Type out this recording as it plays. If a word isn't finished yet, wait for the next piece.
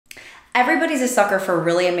Everybody's a sucker for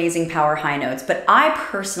really amazing power high notes, but I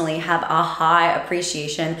personally have a high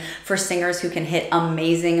appreciation for singers who can hit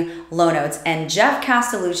amazing low notes, and Geoff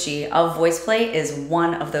Castellucci of VoicePlay is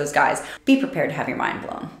one of those guys. Be prepared to have your mind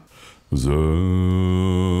blown.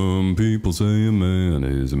 Some people say a man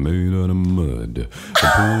is made out of mud. A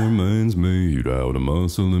poor man's made out of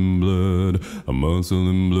muscle and blood. A muscle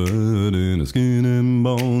and blood and a skin and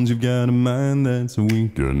bones. You've got a mind that's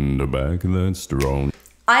weak and a back that's strong.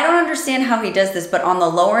 I don't understand how he does this, but on the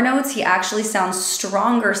lower notes, he actually sounds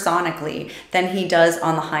stronger sonically than he does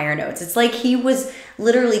on the higher notes. It's like he was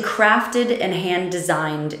literally crafted and hand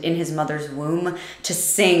designed in his mother's womb to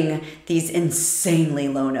sing these insanely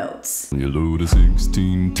low notes. You load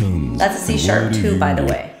 16 tons. That's a C sharp too, by the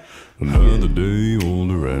way. Another day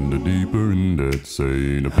older and deeper in debt,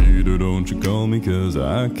 saying, Peter, don't you call me, cause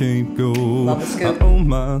I can't go. Love the scoop. I owe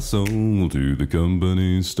my soul to the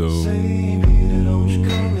company store. Say, Peter, don't you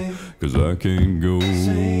call me, cause I can't go.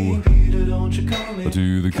 say, Peter, don't you call me,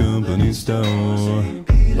 to the company store.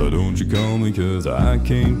 Don't you call me, cause I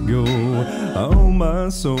can't go. I owe my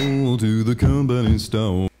soul to the company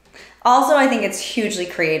store. Also, I think it's hugely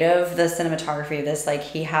creative, the cinematography of this. Like,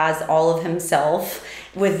 he has all of himself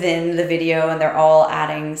within the video, and they're all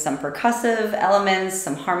adding some percussive elements,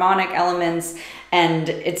 some harmonic elements, and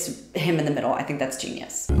it's him in the middle. I think that's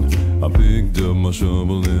genius. I picked up my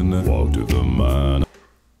shovel and I walked to the mine.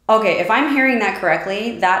 Okay, if I'm hearing that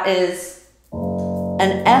correctly, that is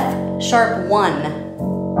an F sharp 1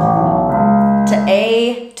 to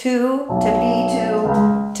A2 to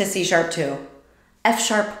B2 to C sharp 2. F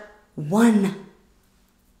sharp 1.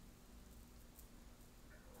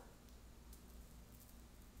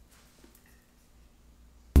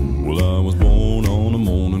 Well, I was born on a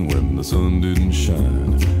morning when the sun didn't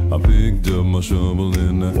shine. I picked up my shovel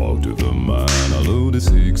and I walked to the mine. I loaded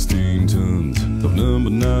 16 tons of number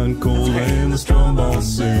 9 coal, and the strong boss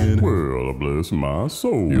said, well, bless my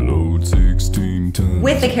soul. You load 16 tons.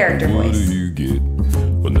 With the character what voice. do you get?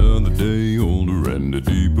 Another day older and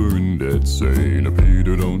deeper in debt, saying,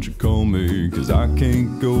 Peter, don't you call me, cause I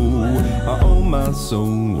can't go. I owe my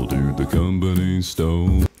soul to the company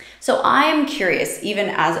store. So I'm curious, even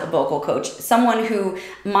as a vocal coach, someone who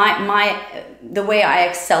the way I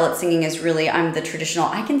excel at singing is really, I'm the traditional,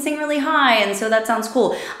 I can sing really high, and so that sounds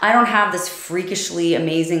cool. I don't have this freakishly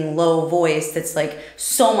amazing low voice that's like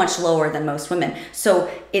so much lower than most women.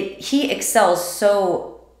 So he excels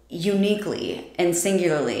so uniquely and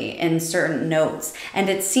singularly in certain notes, and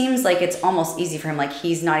it seems like it's almost easy for him, like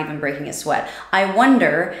he's not even breaking a sweat. I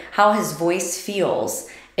wonder how his voice feels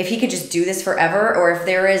if he could just do this forever, or if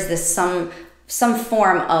there is this some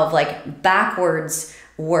form of like backwards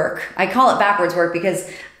work. I call it backwards work because,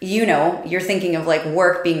 you know, you're thinking of like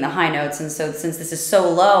work being the high notes, and so since this is so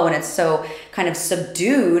low and it's so kind of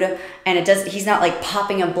subdued, and he's not like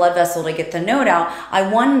popping a blood vessel to get the note out, I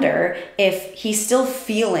wonder if he's still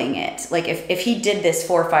feeling it. Like if he did this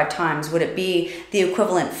 4 or 5 times, would it be the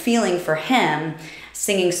equivalent feeling for him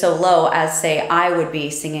singing so low as, say, I would be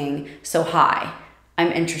singing so high?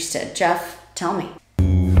 I'm interested. Geoff, tell me.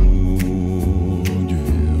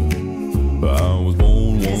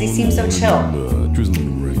 Because he seems so chill.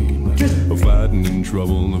 Fighting in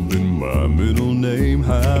trouble have been my middle name.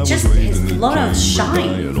 It just, his low notes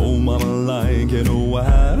shine. Oh, mama, like it. Oh,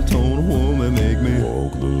 I told a woman, make me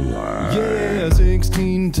walk the line. Yeah,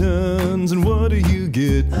 16 tons, and what do you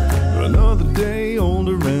get? Another day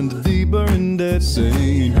older and deeper in debt,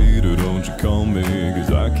 saying, Peter, don't you call me, cause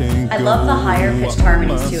I can't go. I love the higher pitched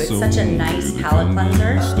harmonies too. It's such a nice palate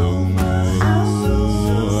cleanser.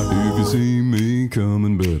 If you see me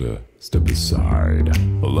coming, better step aside.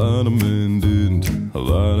 A lot of men didn't, a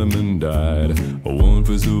lot of men died. One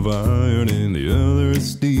fist of iron and the other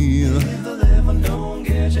is steel.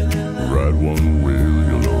 Right one wheel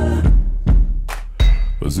you load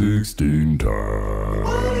 16 times.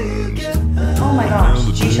 Oh my gosh,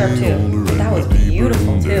 G sharp 2. That was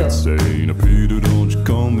beautiful too.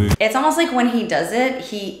 It's almost like when he does it,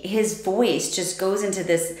 his voice just goes into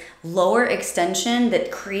this lower extension that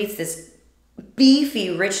creates this beefy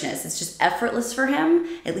richness. It's just effortless for him.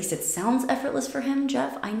 At least it sounds effortless for him,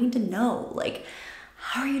 Geoff. I need to know, like,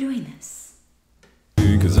 how are you doing this?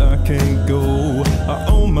 Because I can't go, I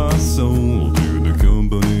owe my soul to the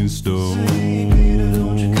company store.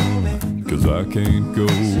 Cause I can't go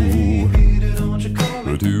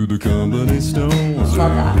to the company store. Love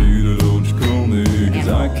that. Peter, don't you call me, cause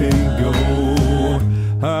I can't go.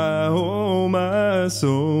 I owe my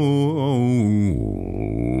soul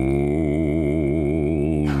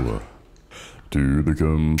to the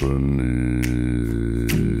company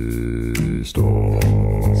store.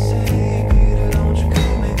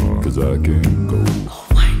 Cause I can't go. Oh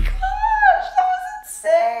my gosh, that was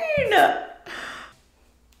insane.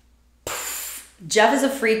 Geoff is a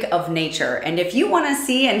freak of nature, and if you want to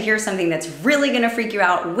see and hear something that's really going to freak you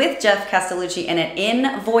out with Geoff Castellucci and it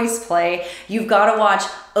in voice play, you've got to watch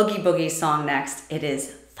Oogie Boogie's song next. It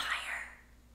is